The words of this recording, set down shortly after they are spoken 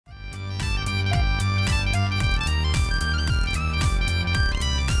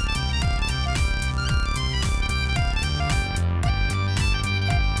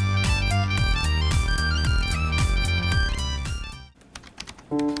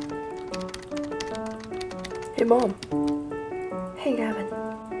Hey, Mom. Hey, Gavin.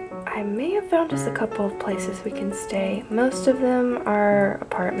 I may have found us a couple of places we can stay. Most of them are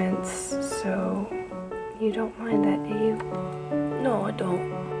apartments, so you don't mind that, do you? No, I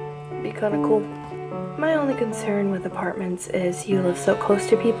don't. It'd be kind of cool. My only concern with apartments is you live so close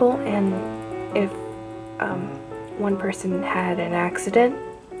to people, and if one person had an accident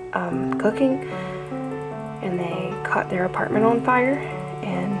cooking and they caught their apartment on fire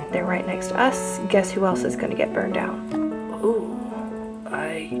and they're right next to us, guess who else is going to get burned down? Oh,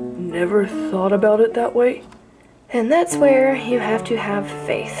 I never thought about it that way. And that's where you have to have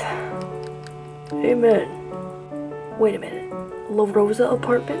faith. Amen. Wait a minute. La Rosa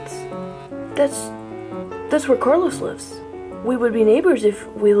Apartments? That's where Carlos lives. We would be neighbors if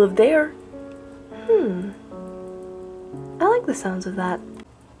we lived there. I like the sounds of that.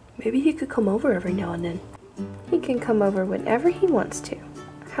 Maybe he could come over every now and then. He can come over whenever he wants to.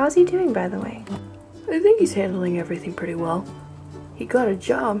 How's he doing, by the way? I think he's handling everything pretty well. He got a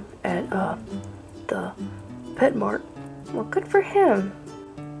job at, the Pet Mart. Well, good for him.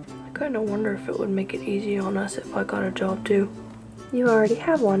 I kinda wonder if it would make it easy on us if I got a job too. You already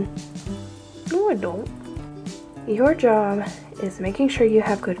have one. No, I don't. Your job is making sure you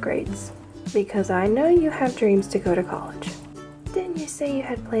have good grades. Because I know you have dreams to go to college. Didn't you say you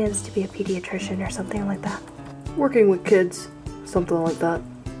had plans to be a pediatrician or something like that? Working with kids. Something like that.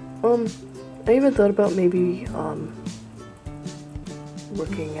 I even thought about maybe,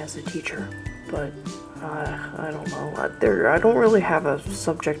 working as a teacher. But, I don't know. I don't really have a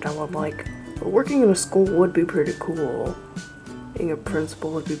subject I would like. But working in a school would be pretty cool. Being a principal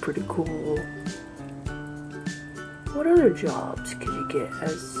would be pretty cool. What other jobs could you get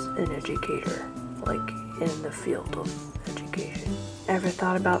as an educator, like in the field of education? Ever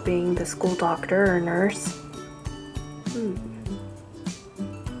thought about being the school doctor or nurse?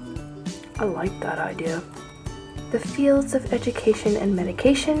 I like that idea. The fields of education and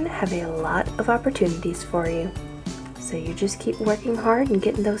medication have a lot of opportunities for you. So you just keep working hard and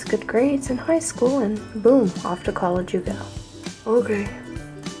getting those good grades in high school and boom, off to college you go. Okay.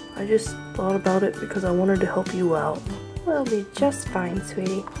 I just thought about it because I wanted to help you out. We'll be just fine,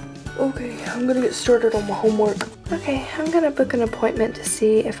 sweetie. Okay, I'm gonna get started on my homework. Okay, I'm gonna book an appointment to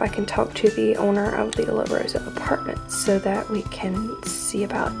see if I can talk to the owner of the La Rosa Apartments so that we can see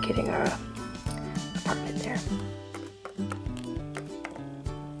about getting a apartment there.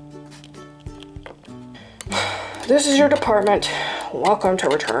 This is your department. Welcome to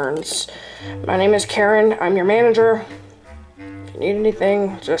returns. My name is Karen. I'm your manager. If you need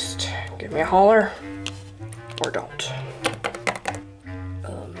anything, just give me a holler or don't.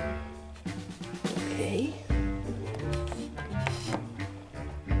 Okay.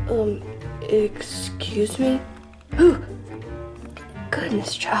 Excuse me?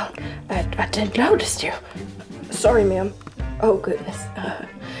 Goodness, child. I didn't notice you. Sorry, ma'am. Oh, goodness.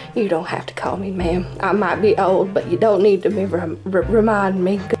 You don't have to call me ma'am. I might be old, but you don't need to remind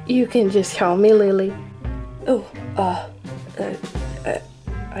me. You can just call me Lily. Oh,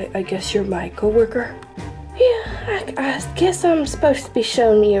 I guess you're my coworker? Yeah, I guess I'm supposed to be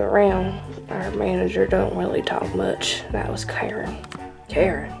showing you around. Our manager don't really talk much. That was Karen.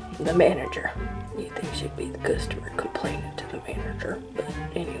 Karen, the manager. You think she'd be the customer complaining to the manager, but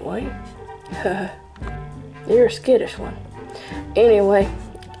anyway. You're a skittish one. Anyway,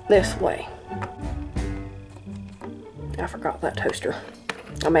 this way. I forgot that toaster.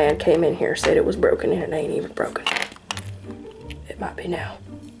 A man came in here, said it was broken, and it ain't even broken. It might be now.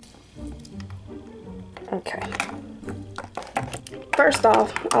 Okay. First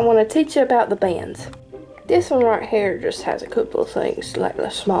off, I want to teach you about the bands. This one right here just has a couple of things, like the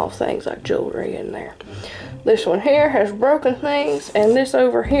small things like jewelry in there. This one here has broken things, and this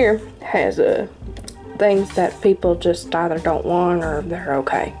over here has things that people just either don't want or they're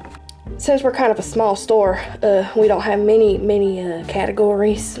okay. Since we're kind of a small store, we don't have many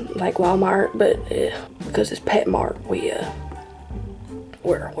categories like Walmart, but because it's Pet Mart, we're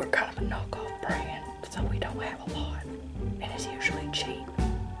kind of a knockoff brand, so we don't have a lot, and it's usually cheap.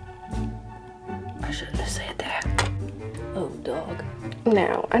 I shouldn't have said that. Oh, dog.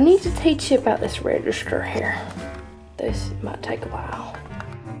 Now, I need to teach you about this register here. This might take a while.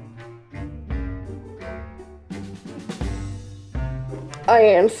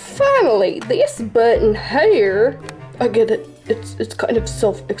 And finally, this button here. I get it. It's kind of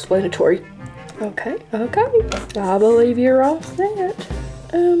self-explanatory. Okay. I believe you're all set.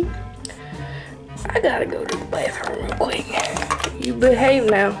 I gotta go to the bathroom real quick. You behave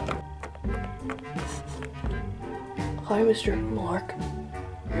now. Hi, Mr. Mark.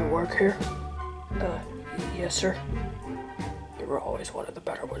 You work here? Yes, sir. You were always one of the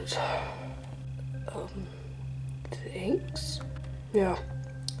better ones. Thanks. Yeah.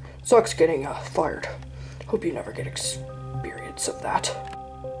 Sucks getting fired. Hope you never get experience of that.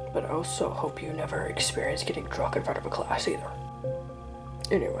 But I also hope you never experience getting drunk in front of a class either.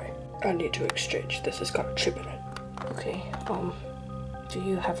 Anyway, I need to exchange. This has got a chip in it. Okay, do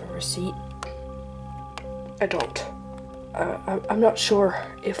you have a receipt? I don't. I'm not sure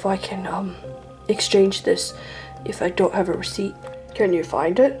if I can, exchange this if I don't have a receipt. Can you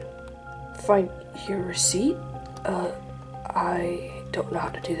find it? Find your receipt? I don't know how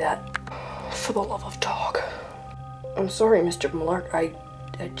to do that. For the love of dog. I'm sorry, Mr. Malark. I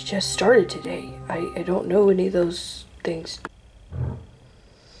just started today. I don't know any of those things.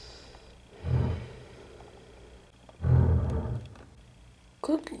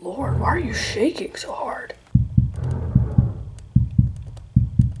 Good Lord, why are you shaking so hard?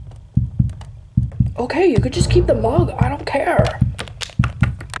 Okay, you could just keep the mug. I don't care.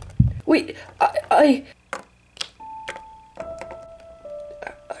 Wait,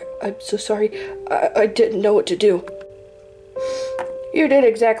 I'm so sorry. I didn't know what to do. You did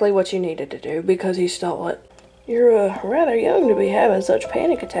exactly what you needed to do because he stole it. You're rather young to be having such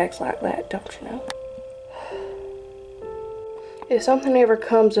panic attacks like that, don't you know? If something ever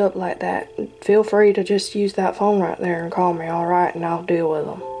comes up like that, feel free to just use that phone right there and call me, alright, and I'll deal with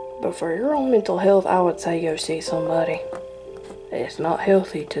them. But for your own mental health, I would say go see somebody. It's not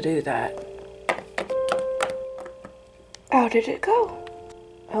healthy to do that. How did it go?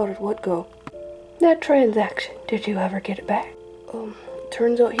 How did what go? That transaction. Did you ever get it back?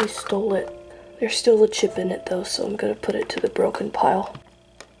 Turns out he stole it. There's still a chip in it though, so I'm gonna put it to the broken pile.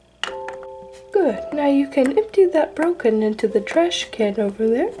 Good. Now you can empty that broken into the trash can over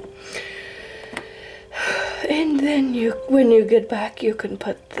there. And then when you get back, you can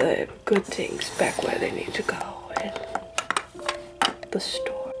put the good things back where they need to go in the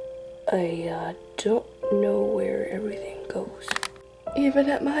store. I don't know where everything goes. Even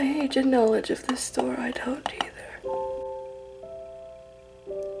at my age and knowledge of this store, I don't either.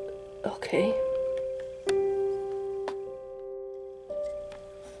 Okay.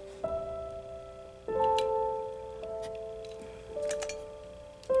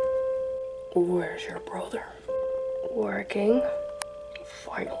 Where's your brother? Working.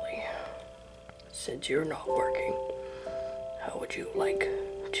 Finally. Since you're not working, how would you like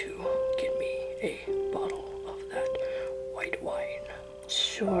to get me a bottle of that white wine?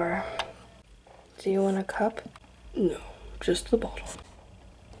 Sure. Do you want a cup? No, just the bottle.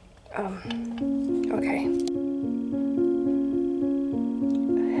 Okay.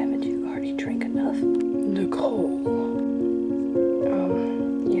 Haven't you already drank enough? Nicole.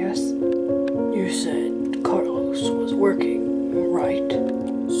 Yes? You said Carlos was working, right?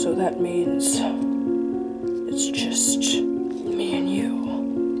 So that means it's just me and you.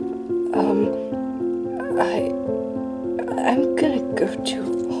 I'm gonna go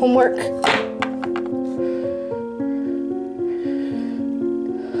do homework.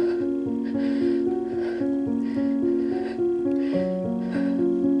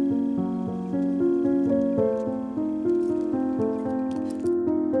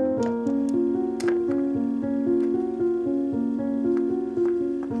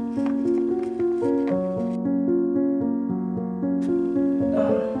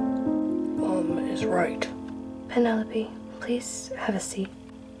 Is right. Penelope, please have a seat.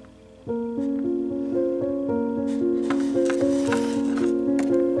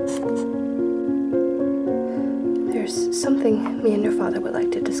 There's something me and your father would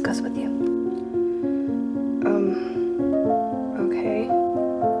like to discuss with you. Okay.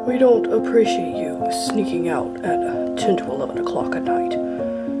 We don't appreciate you sneaking out at 10 to 11 o'clock at night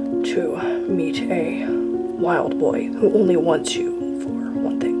to meet a wild boy who only wants you for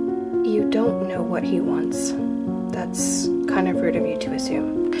one thing. You don't know what he wants. That's kind of rude of you to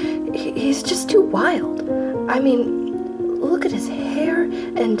assume. He's just too wild. I mean, look at his hair,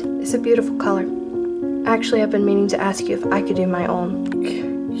 and it's a beautiful color. Actually, I've been meaning to ask you if I could do my own.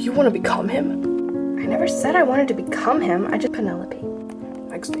 You want to become him? I never said I wanted to become him. I just Penelope.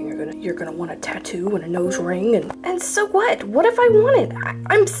 Next thing you're gonna want a tattoo and a nose ring And so what? What if I want it?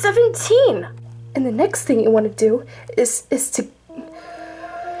 I'm 17. And the next thing you want to do is to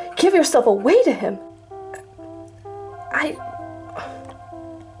give yourself away to him.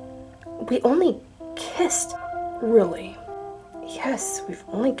 We only kissed. Really? Yes, we've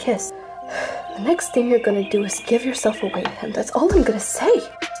only kissed. The next thing you're gonna do is give yourself away to him. That's all I'm gonna say.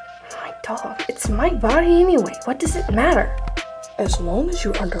 My dog, it's my body anyway. What does it matter? As long as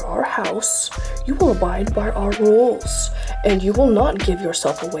you're under our house, you will abide by our rules. And you will not give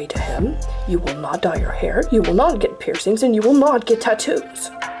yourself away to him. You will not dye your hair. You will not get piercings. And you will not get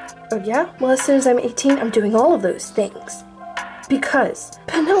tattoos. Oh yeah? Well, as soon as I'm 18, I'm doing all of those things. Because,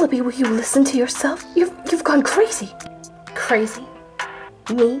 Penelope, will you listen to yourself? You've gone crazy. Crazy?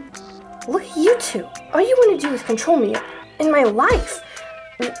 Me? Look at you two. All you want to do is control me in my life.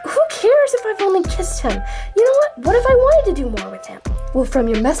 Who cares if I've only kissed him? You know what? What if I wanted to do more with him? Well, from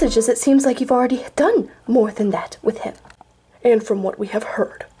your messages, it seems like you've already done more than that with him. And from what we have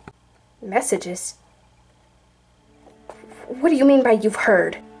heard. Messages? What do you mean by you've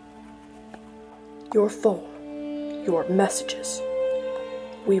heard? Your phone, your messages.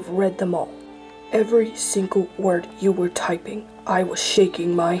 We've read them all. Every single word you were typing, I was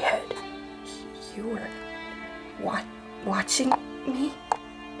shaking my head. You were watching me?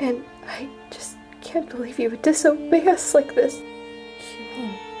 And I just can't believe you would disobey us like this. You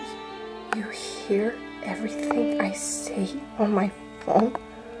mean you hear everything I say on my phone?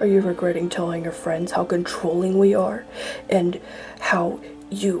 Are you regretting telling your friends how controlling we are? And how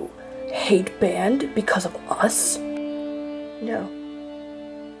you hate band because of us? No.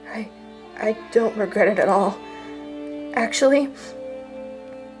 I don't regret it at all. Actually,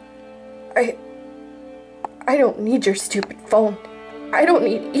 I don't need your stupid phone. I don't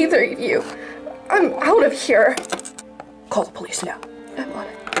need either of you. I'm out of here. Call the police now. I'm on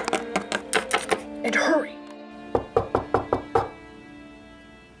it. And hurry.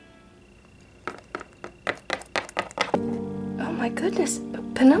 Oh my goodness.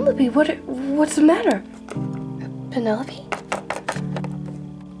 Penelope, what's the matter? Penelope?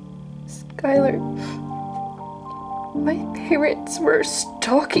 Skylar, my parents were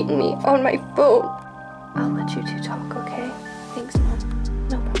stalking me on my phone. I'll let you two talk, okay? Thanks, Mom.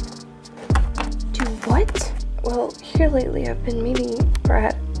 No problem. Do what? Well, here lately I've been meeting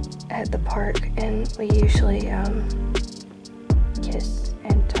Brad at the park, and we usually, kiss,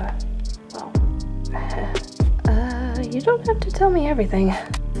 and, well, you don't have to tell me everything.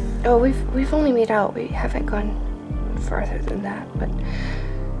 Oh, we've only made out. We haven't gone further than that, but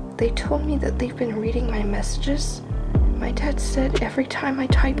they told me that they've been reading my messages. My dad said every time I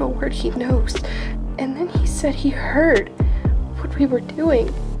type a word, he knows. And then he said he heard what we were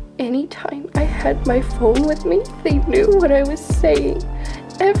doing. Anytime I had my phone with me, they knew what I was saying.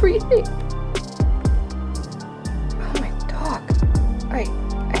 Everything. Oh my dog. I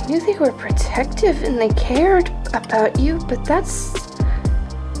knew they were protective and they cared about you, but that's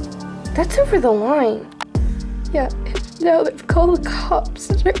over the line. Yeah, now they've called the cops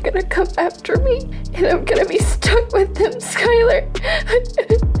and they're gonna come after me, and I'm gonna be stuck with them, Skylar,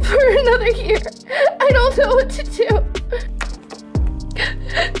 for another year. I don't know what to do.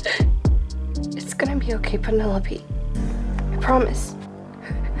 It's gonna be okay, Penelope. I promise.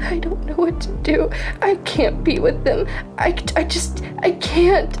 I don't know what to do. I can't be with them. I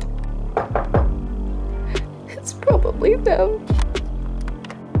can't. It's probably them.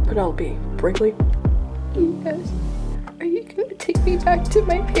 Penelope, Brinkley? Yes. Are you gonna take me back to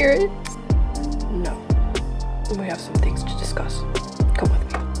my parents? No. We have some things to discuss. Come with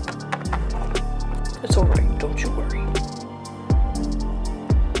me. It's alright, don't you worry.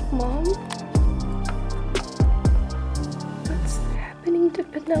 Mom? What's happening to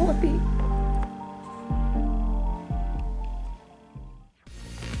Penelope?